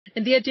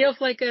And the idea of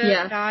like a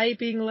Yeah. guy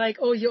being like,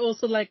 oh, you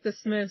also like the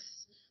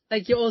Smiths,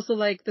 like you also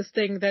like this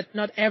thing that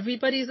not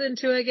everybody's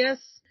into, I guess.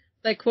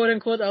 Like quote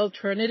unquote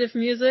alternative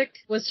music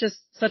was just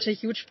such a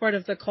huge part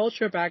of the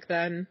culture back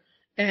then.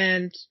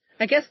 And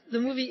I guess the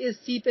movie is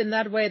deep in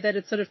that way that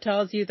it sort of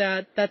tells you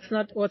that that's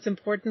not what's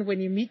important when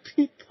you meet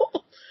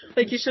people.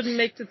 Like you shouldn't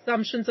make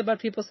assumptions about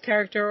people's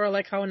character or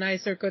like how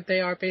nice or good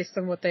they are based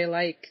on what they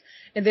like.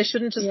 And they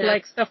shouldn't just Yeah.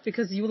 like stuff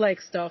because you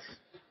like stuff.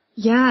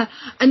 Yeah,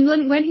 and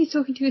when he's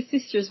talking to his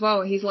sister as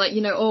well, he's like,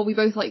 you know, oh, we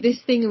both like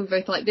this thing and we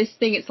both like this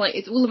thing. It's like,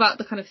 it's all about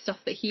the kind of stuff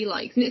that he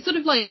likes. And it's sort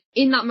of like,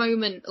 in that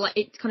moment, like,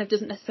 it kind of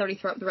doesn't necessarily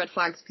throw up the red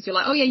flags because you're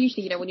like, oh yeah,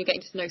 usually, you know, when you're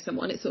getting to know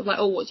someone, it's sort of like,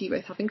 oh, what do you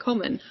both have in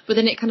common? But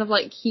then it kind of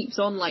like keeps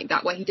on like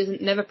that, where he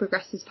never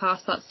progresses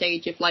past that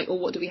stage of like, oh,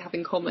 what do we have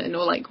in common?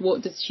 Or like,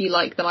 what does she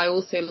like that I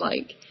also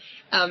like?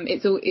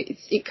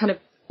 It kind of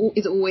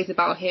is always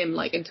about him,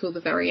 like, until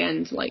the very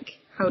end, like,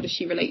 how does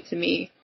she relate to me?